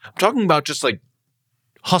plays. I'm talking about just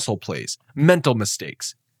hustle plays, mental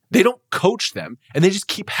mistakes. They don't coach them and they just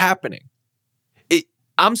keep happening.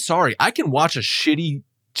 I'm sorry. I can watch a shitty,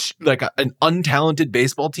 an untalented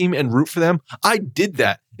baseball team and root for them. I did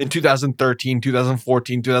that in 2013,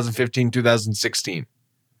 2014, 2015, 2016.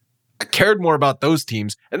 I cared more about those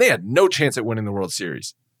teams, and they had no chance at winning the World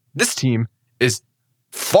Series. This team is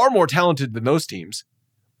far more talented than those teams,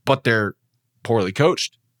 but they're poorly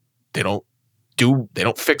coached. They don't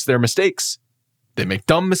fix their mistakes. They make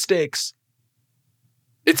dumb mistakes.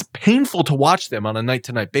 It's painful to watch them on a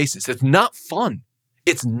night-to-night basis. It's not fun.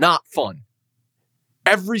 It's not fun.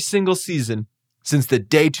 Every single season since the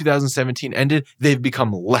day 2017 ended, they've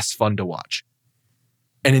become less fun to watch.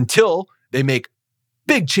 And until they make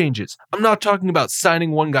big changes, I'm not talking about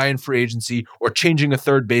signing one guy in free agency or changing a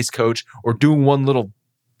third base coach or doing one little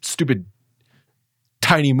stupid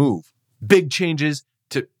tiny move. Big changes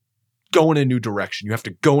to go in a new direction. You have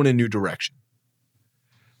to go in a new direction.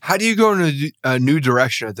 How do you go in a new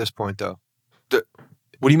direction at this point, though? What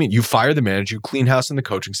do you mean? You fire the manager, you clean house in the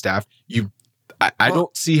coaching staff. I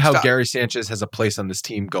don't see how Gary Sanchez has a place on this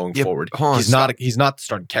team going forward. He's not the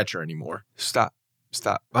starting catcher anymore. Stop.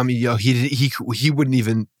 I mean,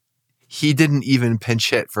 he didn't even pinch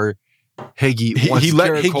hit for Higgy. He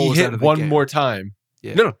let Higgy hit one more time.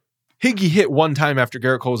 Yeah. No. Higgy hit one time after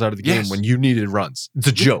Garrett Cole's out of the game when you needed runs. It's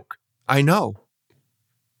a joke. I know.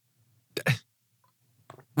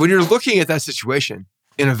 When you're looking at that situation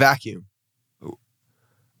in a vacuum,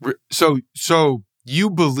 so you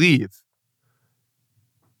believe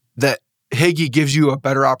that Higgy gives you a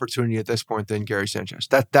better opportunity at this point than Gary Sanchez.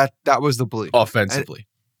 That was the belief. Offensively.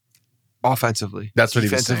 That's what he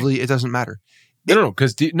was saying. Defensively, it doesn't matter. No,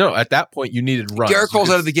 because at that point you needed runs. Garrett Cole's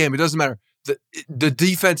out of the game. It doesn't matter. The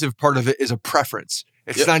defensive part of it is a preference.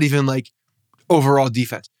 It's not even like overall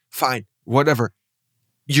defense. Fine, whatever.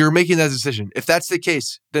 You're making that decision. If that's the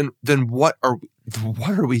case, then what are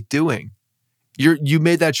we doing? You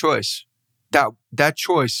made that choice. That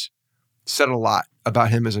choice said a lot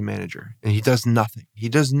about him as a manager, and he does nothing.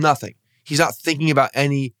 He's not thinking about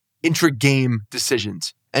any intra-game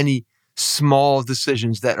decisions, any small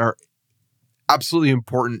decisions that are absolutely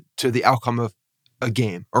important to the outcome of a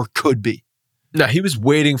game, or could be. No, he was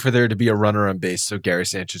waiting for there to be a runner on base so Gary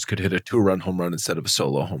Sanchez could hit a 2-run home run instead of a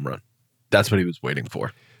solo home run. That's what he was waiting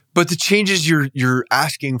for. But the changes you're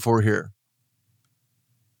asking for here,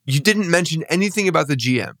 you didn't mention anything about the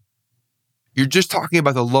GM. You're just talking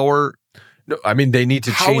about the lower. No, I mean, they need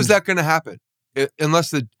to change. How is that going to happen?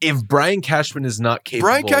 If Brian Cashman is not capable.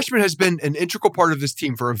 Brian Cashman has been an integral part of this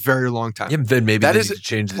team for a very long time. Yeah, then maybe they need to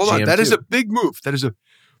change the GM. Hold on, that is a big move.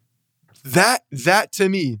 That to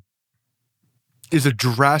me is a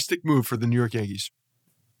drastic move for the New York Yankees.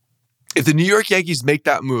 If the New York Yankees make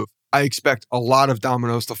that move, I expect a lot of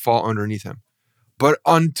dominoes to fall underneath him. But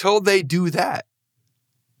until they do that,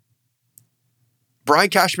 Brian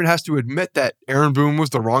Cashman has to admit that Aaron Boone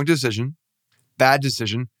was the wrong decision, bad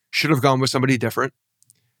decision, should have gone with somebody different.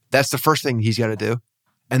 That's the first thing he's got to do.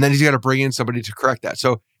 And then he's got to bring in somebody to correct that.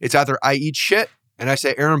 So it's either I eat shit and I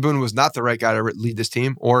say Aaron Boone was not the right guy to lead this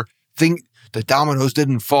team, or think the dominoes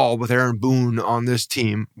didn't fall with Aaron Boone on this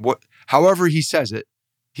team. However he says it,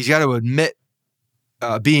 he's got to admit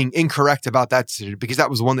being incorrect about that decision, because that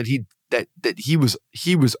was the one that he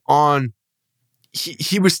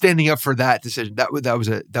was standing up for that decision. That was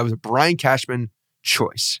a Brian Cashman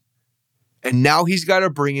choice. And now he's got to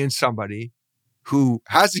bring in somebody who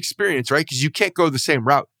has experience, right? Because you can't go the same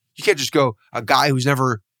route. You can't just go a guy who's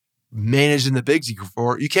never managed in the bigs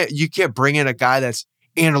before. You can't bring in a guy that's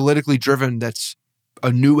analytically driven, that's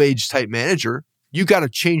a new age type manager. You got to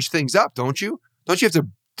change things up, don't you? Don't you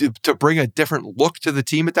have to bring a different look to the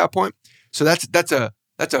team at that point? So that's a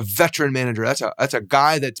veteran manager. That's a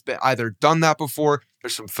guy that's been either done that before.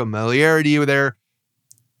 There's some familiarity there.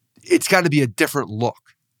 It's got to be a different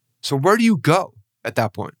look. So where do you go at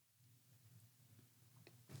that point?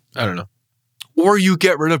 I don't know. Or you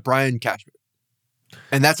get rid of Brian Cashman,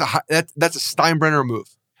 and that's a Steinbrenner move.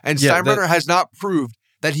 And Steinbrenner has not proved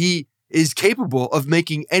that he is capable of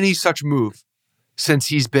making any such move since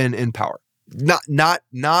he's been in power. Not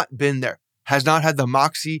been there. Has not had the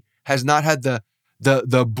moxie. Has not had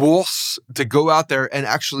the balls to go out there and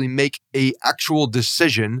actually make a actual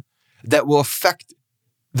decision that will affect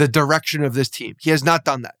the direction of this team. He has not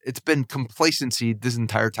done that. It's been complacency this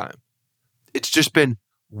entire time. It's just been,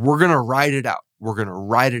 we're going to ride it out. We're going to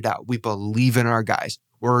ride it out. We believe in our guys.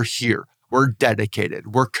 We're here. We're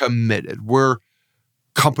dedicated. We're committed. We're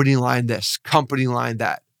company line this, company line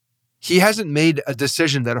that. He hasn't made a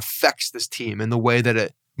decision that affects this team in the way that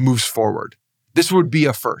it moves forward. This would be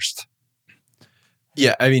a first.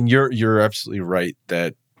 Yeah, I mean, you're absolutely right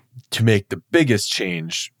that to make the biggest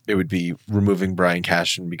change, it would be removing Brian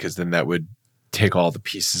Cashman, because then that would take all the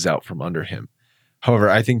pieces out from under him. However,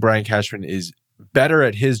 I think Brian Cashman is better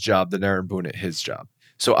at his job than Aaron Boone at his job.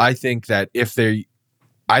 So I think that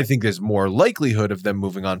I think there's more likelihood of them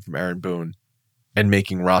moving on from Aaron Boone and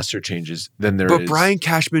making roster changes than there is. But Brian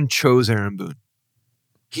Cashman chose Aaron Boone.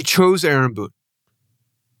 He chose Aaron Boone.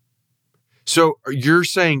 So you're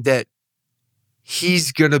saying that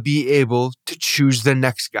he's going to be able to choose the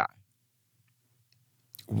next guy.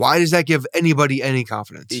 Why does that give anybody any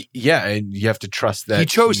confidence? Yeah, and you have to trust that he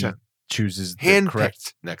chose him. Chooses the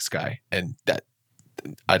correct next guy. And that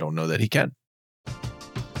I don't know that he can.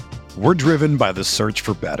 We're driven by the search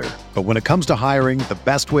for better. But when it comes to hiring, the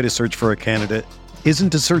best way to search for a candidate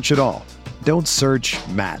isn't to search at all. Don't search,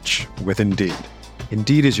 match with Indeed.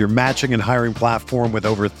 Indeed is your matching and hiring platform with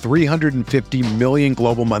over 350 million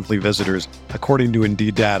global monthly visitors, according to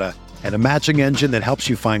Indeed data, and a matching engine that helps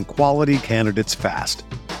you find quality candidates fast.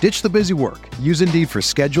 Ditch the busy work. Use Indeed for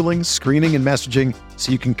scheduling, screening, and messaging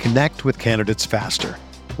so you can connect with candidates faster.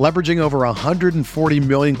 Leveraging over 140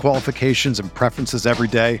 million qualifications and preferences every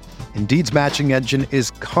day, Indeed's matching engine is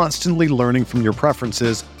constantly learning from your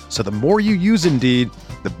preferences, so the more you use Indeed,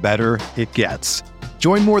 the better it gets.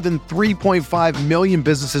 Join more than 3.5 million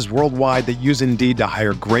businesses worldwide that use Indeed to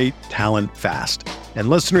hire great talent fast. And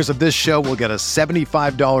listeners of this show will get a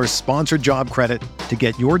 $75 sponsored job credit to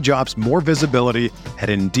get your jobs more visibility at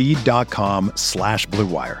Indeed.com/Blue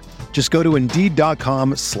Wire. Just go to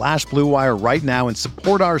Indeed.com/Blue Wire right now and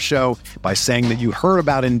support our show by saying that you heard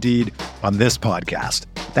about Indeed on this podcast.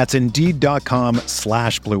 That's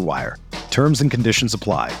Indeed.com/Blue Wire. Terms and conditions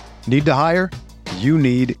apply. Need to hire? You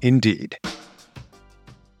need Indeed.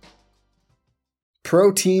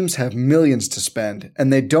 Pro teams have millions to spend,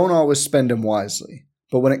 and they don't always spend them wisely.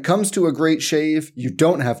 But when it comes to a great shave, you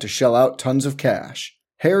don't have to shell out tons of cash.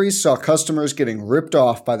 Harry's saw customers getting ripped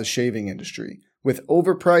off by the shaving industry with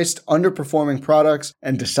overpriced, underperforming products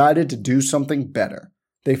and decided to do something better.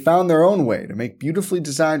 They found their own way to make beautifully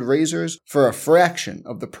designed razors for a fraction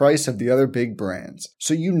of the price of the other big brands,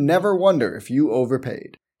 so you never wonder if you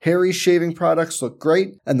overpaid. Harry's shaving products look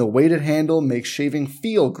great, and the weighted handle makes shaving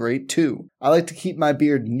feel great too. I like to keep my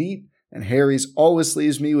beard neat, and Harry's always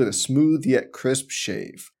leaves me with a smooth yet crisp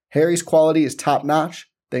shave. Harry's quality is top-notch,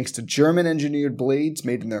 thanks to German-engineered blades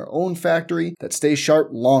made in their own factory that stay sharp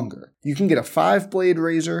longer. You can get a 5-blade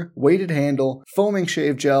razor, weighted handle, foaming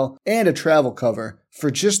shave gel, and a travel cover for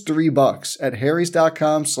just $3 at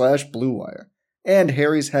harrys.com/Blue Wire. And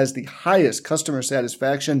Harry's has the highest customer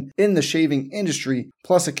satisfaction in the shaving industry,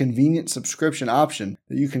 plus a convenient subscription option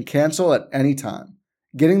that you can cancel at any time.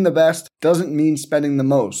 Getting the best doesn't mean spending the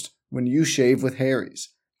most when you shave with Harry's.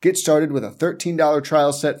 Get started with a $13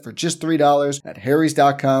 trial set for just $3 at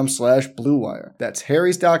harrys.com/Blue Wire. That's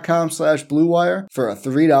harrys.com/Blue Wire for a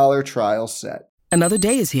 $3 trial set. Another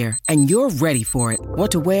day is here, and you're ready for it. What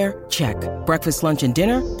to wear? Check. Breakfast, lunch, and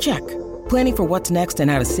dinner? Check. Planning for what's next and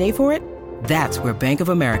how to save for it? That's where Bank of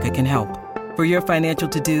America can help. For your financial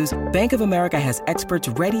to-dos, Bank of America has experts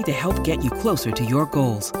ready to help get you closer to your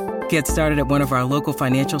goals. Get started at one of our local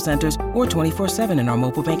financial centers or 24/7 in our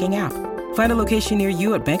mobile banking app. Find a location near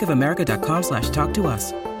you at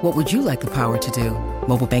bankofamerica.com/talktous. What would you like the power to do?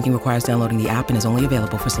 Mobile banking requires downloading the app and is only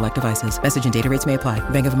available for select devices. Message and data rates may apply.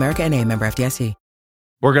 Bank of America NA, member FDIC.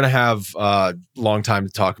 We're going to have a long time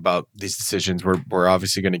to talk about these decisions. We're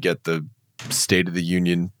obviously going to get the State of the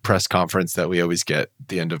Union press conference that we always get at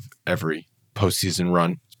the end of every postseason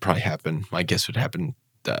run. It's probably happen. My guess would happen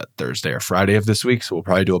Thursday or Friday of this week. So we'll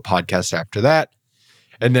probably do a podcast after that.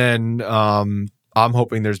 And then I'm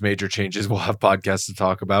hoping there's major changes. We'll have podcasts to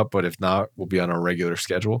talk about, but if not, we'll be on our regular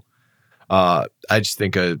schedule. I just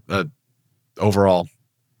think a overall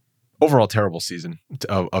terrible season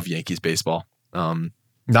of Yankees baseball.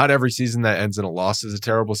 Not every season that ends in a loss is a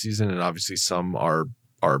terrible season, and obviously some are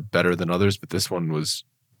better than others, but this one was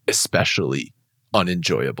especially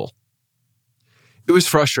unenjoyable. It was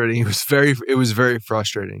frustrating. It was very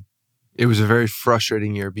frustrating. It was a very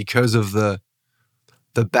frustrating year because of the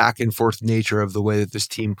back and forth nature of the way that this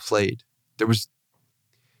team played. There was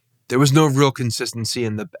no real consistency,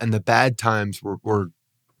 and the bad times were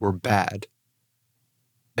bad,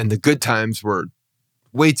 and the good times were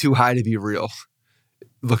way too high to be real.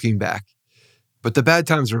 Looking back, but the bad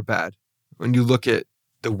times were bad when you look at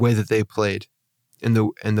the way that they played and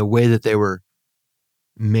the way that they were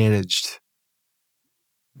managed.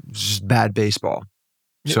 Just bad baseball.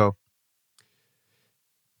 Yep. So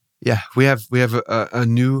yeah, we have a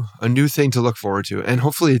new thing to look forward to, and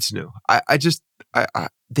hopefully it's new.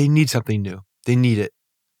 They need something new. They need it,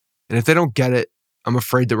 and if they don't get it, I'm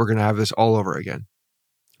afraid that we're going to have this all over again.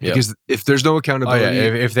 Yep. Because if there's no accountability,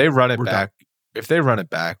 if they run it back. Done. If they run it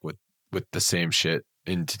back with the same shit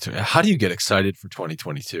how do you get excited for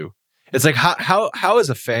 2022? It's like how as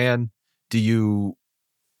a fan do you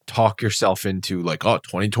talk yourself into like, oh,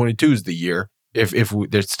 2022 is the year if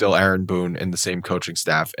there's still Aaron Boone and the same coaching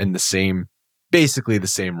staff and the same basically the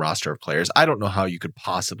same roster of players. I don't know how you could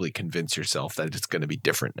possibly convince yourself that it's going to be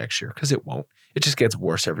different next year, because it won't. It just gets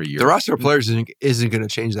worse every year. The roster of players isn't going to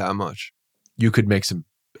change that much. You could make some.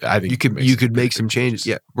 I think you could make some changes.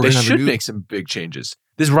 Yeah, they should make some big changes.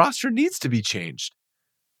 This roster needs to be changed.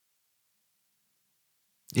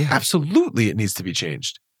 Yeah, absolutely, it needs to be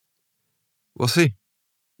changed. We'll see.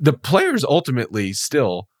 The players ultimately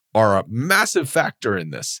still are a massive factor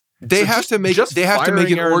in this. They have to make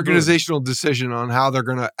an organizational decision on how they're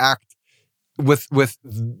going to act with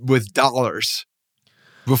dollars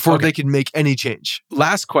before they can make any change.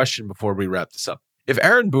 Last question before we wrap this up. If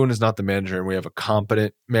Aaron Boone is not the manager and we have a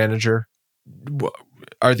competent manager,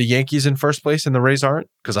 are the Yankees in first place and the Rays aren't?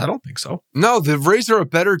 Because I don't think so. No, the Rays are a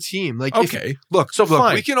better team. Like, okay, look,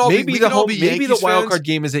 fine. We can all maybe Yankees the wild fans. card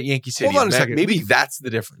game is at Yankee City. Hold on a second. Maybe that's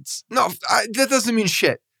the difference. No, that doesn't mean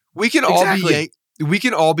shit. We can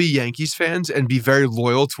all be Yankees fans and be very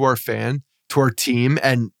loyal to our team,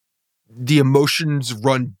 and the emotions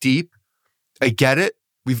run deep. I get it.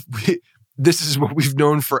 This is what we've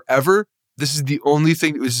known forever. This is the only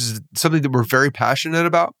thing. This is something that we're very passionate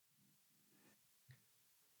about.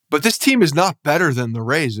 But this team is not better than the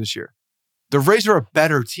Rays this year. The Rays are a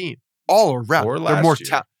better team all around. Or they're more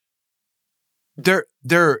talented.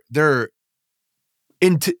 They're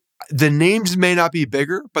into the names may not be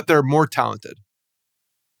bigger, but they're more talented.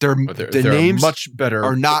 They're names much better.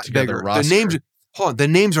 Are not bigger. Roster. The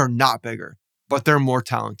names are not bigger, but they're more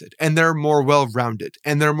talented and they're more well-rounded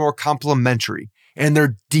and they're more complementary and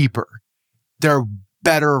they're deeper. They're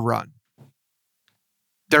better run.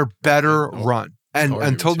 And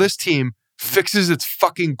until this team fixes its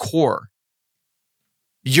fucking core,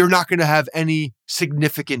 you're not going to have any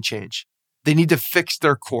significant change. They need to fix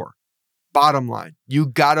their core. Bottom line, you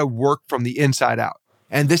got to work from the inside out.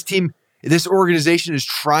 And this organization is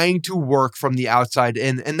trying to work from the outside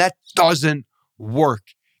in, and that doesn't work.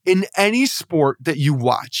 In any sport that you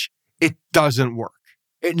watch, it doesn't work.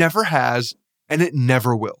 It never has, and it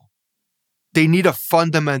never will. They need a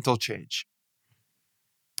fundamental change.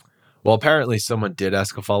 Well, apparently someone did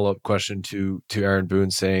ask a follow-up question to Aaron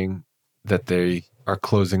Boone saying that they are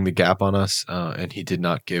closing the gap on us, and he did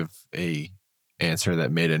not give a answer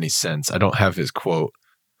that made any sense. I don't have his quote.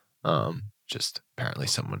 Just apparently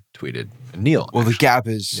someone tweeted Neil. Well, the gap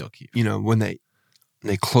is, when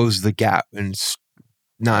they close the gap, and it's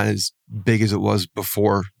not as big as it was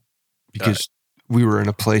before because we were in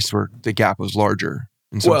a place where the gap was larger.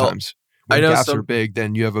 And sometimes when gaps are big,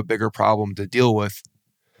 then you have a bigger problem to deal with.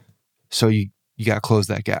 So you got to close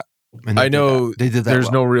that gap. And I know they did that.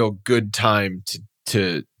 There's no real good time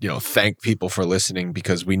to thank people for listening,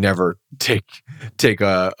 because we never take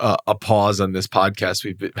a pause on this podcast.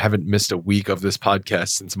 We haven't missed a week of this podcast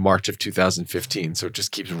since March of 2015, so it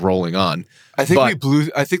just keeps rolling on. I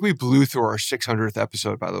think we blew through our 600th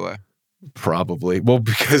episode, by the way. Probably. Well,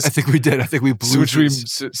 because I think we did. I think we blew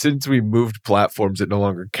since we moved platforms, it no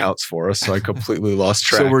longer counts for us. So I completely lost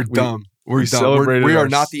track. So we're dumb. We're dumb. We are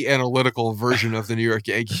not the analytical version of the New York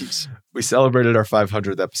Yankees. We celebrated our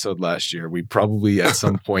 500th episode last year. We probably at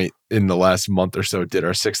some point in the last month or so did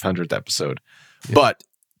our 600th episode. Yeah. But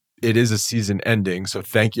it is a season ending. So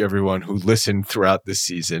thank you everyone who listened throughout this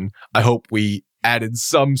season. I hope we added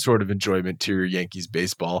some sort of enjoyment to your Yankees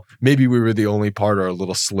baseball. Maybe we were the only part or a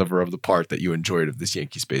little sliver of the part that you enjoyed of this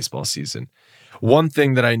Yankees baseball season. One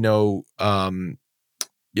thing that I know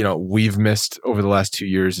we've missed over the last 2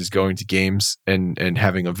 years is going to games and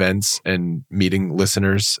having events and meeting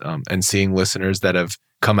listeners and seeing listeners that have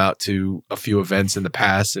come out to a few events in the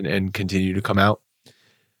past and continue to come out.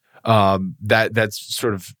 That's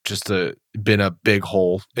sort of just been a big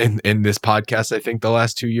hole in this podcast, I think, the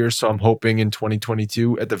last 2 years. So I'm hoping in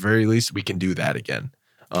 2022, at the very least, we can do that again.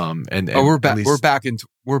 We're back. We're back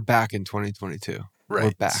in 2022. Right.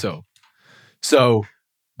 We're back. So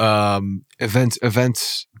events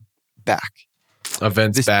back.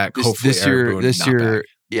 Events back. Hopefully this year.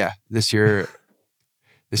 This year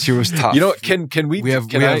was tough. You know, can we have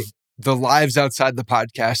the lives outside the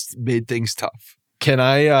podcast made things tough. Can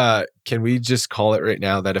we just call it right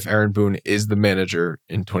now that if Aaron Boone is the manager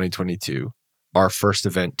in 2022, our first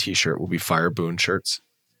event T-shirt will be Fire Boone shirts?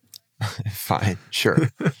 Fine, sure.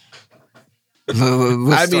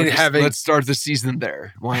 Let's start the season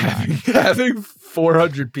there. Why not? Having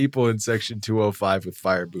 400 people in section 205 with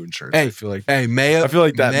Fire Boone shirts. Hey, I feel like May May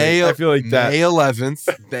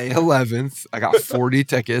 11th. I got 40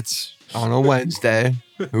 tickets on a Wednesday.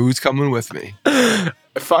 Who's coming with me?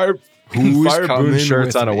 Fire Boone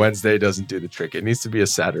shirts on a Wednesday doesn't do the trick. It needs to be a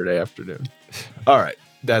Saturday afternoon. All right,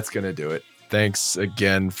 that's gonna do it. Thanks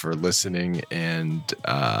again for listening, and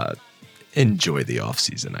enjoy the off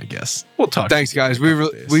season, I guess. We'll talk. Thanks, guys.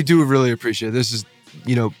 We do really appreciate it. This is,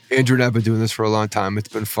 Andrew and I have been doing this for a long time. It's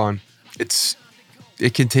been fun.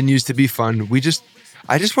 It continues to be fun.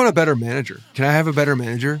 I just want a better manager. Can I have a better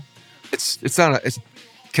manager?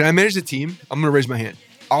 Can I manage the team? I'm going to raise my hand.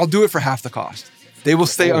 I'll do it for half the cost. They will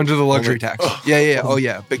stay under the luxury tax. Yeah. Oh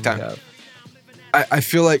yeah, big time. Yeah. I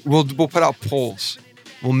feel like we'll put out polls.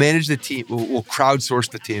 We'll manage the team. We'll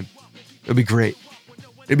crowdsource the team. It'll be great.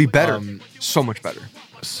 It'd be better. So much better.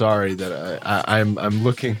 Sorry that I'm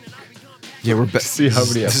looking. Yeah, we're see how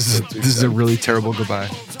many episodes. This is a really terrible goodbye.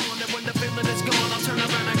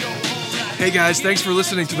 Hey guys, thanks for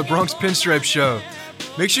listening to the Bronx Pinstripe Show.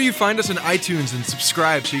 Make sure you find us on iTunes and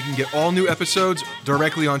subscribe so you can get all new episodes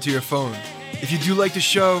directly onto your phone. If you do like the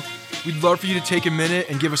show, we'd love for you to take a minute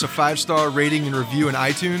and give us a 5-star rating and review in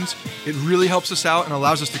iTunes. It really helps us out and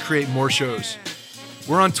allows us to create more shows.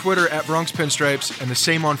 We're on Twitter at Bronx Pinstripes and the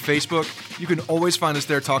same on Facebook. You can always find us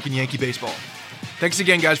there talking Yankee baseball. Thanks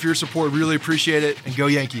again, guys, for your support. Really appreciate it, and go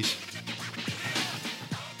Yankees.